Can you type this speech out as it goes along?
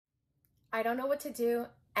I don't know what to do,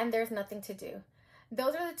 and there's nothing to do.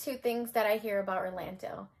 Those are the two things that I hear about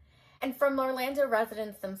Orlando. And from Orlando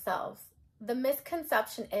residents themselves, the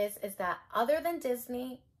misconception is that other than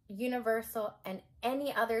Disney, Universal, and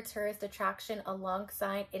any other tourist attraction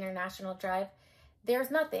alongside International Drive, there's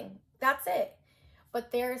nothing. That's it.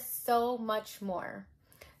 But there's so much more.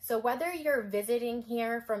 So whether you're visiting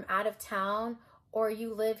here from out of town or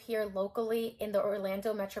you live here locally in the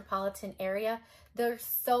Orlando metropolitan area, there's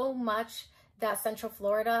so much that Central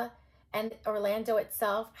Florida and Orlando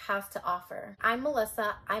itself has to offer. I'm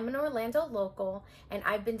Melissa, I'm an Orlando local, and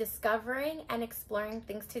I've been discovering and exploring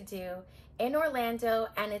things to do in Orlando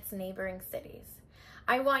and its neighboring cities.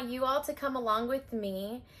 I want you all to come along with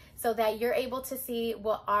me so that you're able to see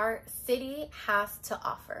what our city has to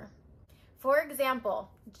offer. For example,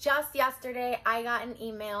 just yesterday, I got an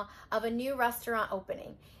email of a new restaurant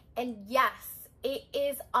opening. And yes, it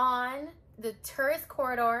is on the tourist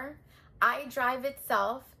corridor, I-Drive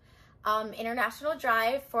itself, International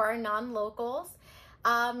Drive for our non-locals.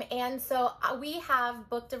 And so we have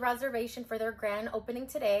booked a reservation for their grand opening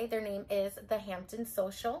today. Their name is the Hampton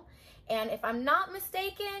Social. And if I'm not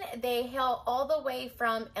mistaken, they hail all the way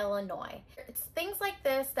from Illinois. It's things like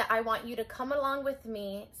this that I want you to come along with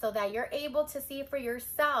me so that you're able to see for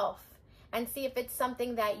yourself and see if it's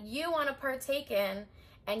something that you want to partake in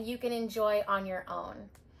and you can enjoy on your own.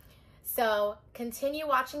 So continue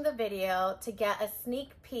watching the video to get a sneak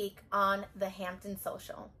peek on the Hampton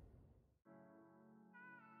Social.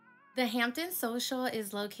 The Hampton Social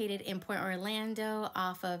is located in Pointe Orlando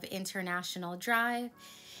off of International Drive.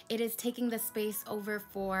 It is taking the space over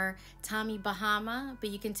for Tommy Bahama, but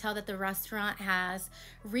you can tell that the restaurant has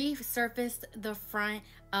resurfaced the front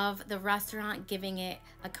of the restaurant, giving it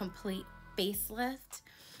a complete facelift.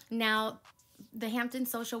 Now, the Hampton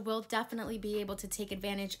Social will definitely be able to take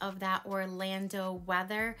advantage of that Orlando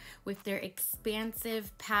weather with their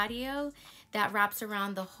expansive patio that wraps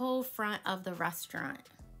around the whole front of the restaurant.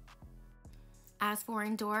 As for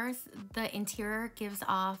indoors, the interior gives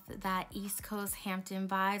off that East Coast Hampton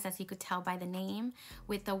vibes, as you could tell by the name,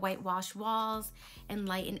 with the whitewashed walls and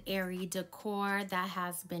light and airy decor that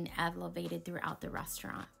has been elevated throughout the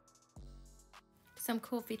restaurant. Some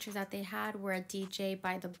cool features that they had were a DJ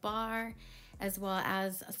by the bar, as well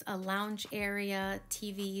as a lounge area,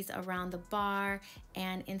 TVs around the bar,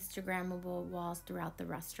 and Instagrammable walls throughout the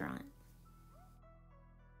restaurant.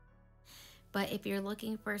 But if you're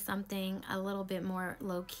looking for something a little bit more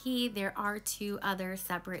low-key, there are two other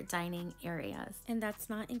separate dining areas, and that's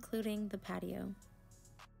not including the patio.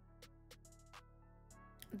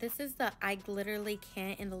 This is the I Literally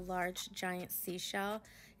Can't in the large giant seashell.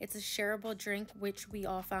 It's a shareable drink, which we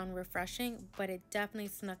all found refreshing, but it definitely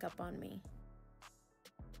snuck up on me.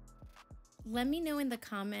 Let me know in the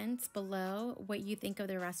comments below what you think of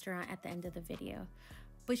the restaurant at the end of the video.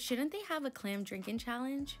 But shouldn't they have a clam drinking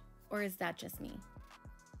challenge? Or is that just me?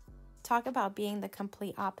 Talk about being the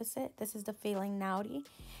complete opposite. This is the Feeling Naughty.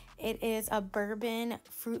 It is a bourbon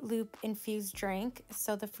Fruit Loop infused drink.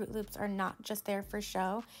 So the Fruit Loops are not just there for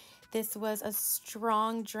show. This was a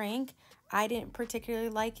strong drink. I didn't particularly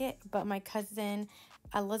like it, but my cousin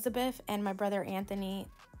Elizabeth and my brother Anthony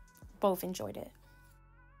both enjoyed it.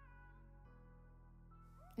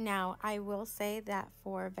 Now, I will say that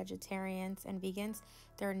for vegetarians and vegans,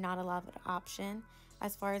 there are not a lot of option.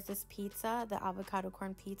 As far as this pizza, the avocado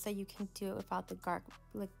corn pizza, you can do it without the garlic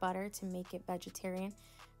butter to make it vegetarian,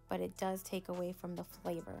 but it does take away from the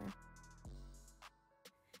flavor.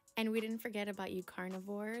 And we didn't forget about you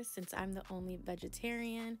carnivores, since I'm the only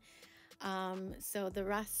vegetarian. So the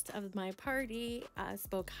rest of my party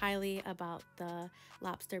spoke highly about the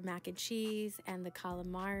lobster mac and cheese and the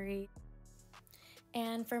calamari.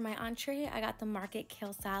 And for my entree, I got the market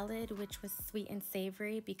kale salad, which was sweet and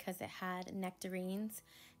savory because it had nectarines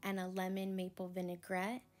and a lemon maple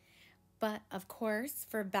vinaigrette. But of course,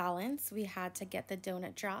 for balance, we had to get the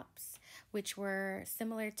donut drops, which were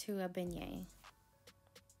similar to a beignet.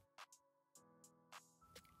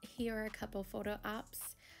 Here are a couple photo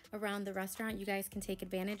ops around the restaurant you guys can take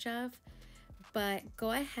advantage of. But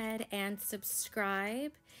go ahead and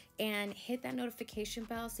subscribe and hit that notification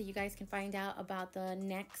bell so you guys can find out about the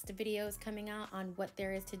next videos coming out on what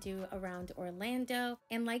there is to do around Orlando.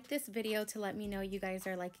 And like this video to let me know you guys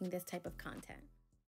are liking this type of content.